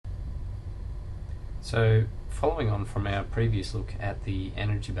So following on from our previous look at the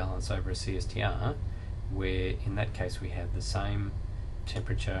energy balance over a CSTR, where in that case we have the same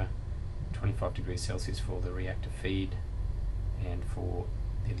temperature, 25 degrees Celsius for the reactor feed and for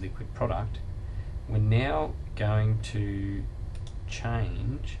the liquid product, we're now going to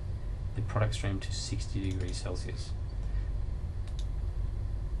change the product stream to 60 degrees Celsius.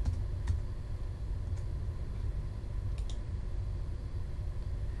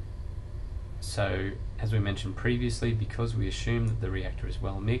 So, as we mentioned previously, because we assume that the reactor is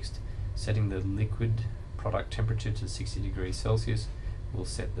well mixed, setting the liquid product temperature to 60 degrees Celsius will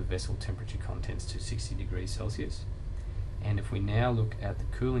set the vessel temperature contents to 60 degrees Celsius. And if we now look at the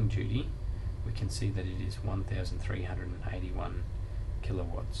cooling duty, we can see that it is 1,381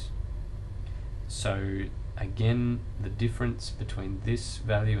 kilowatts. So again, the difference between this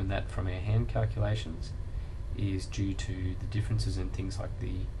value and that from our hand calculations is due to the differences in things like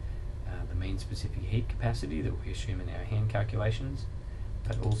the mean specific heat capacity that we assume in our hand calculations,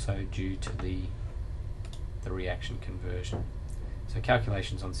 but also due to the reaction conversion. So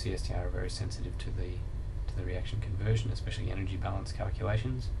calculations on CSTR are very sensitive to the reaction conversion, especially energy balance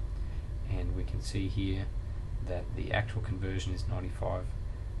calculations, and we can see here that the actual conversion is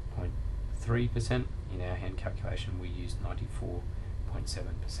 95.3%. In our hand calculation we used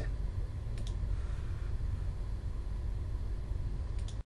 94.7%.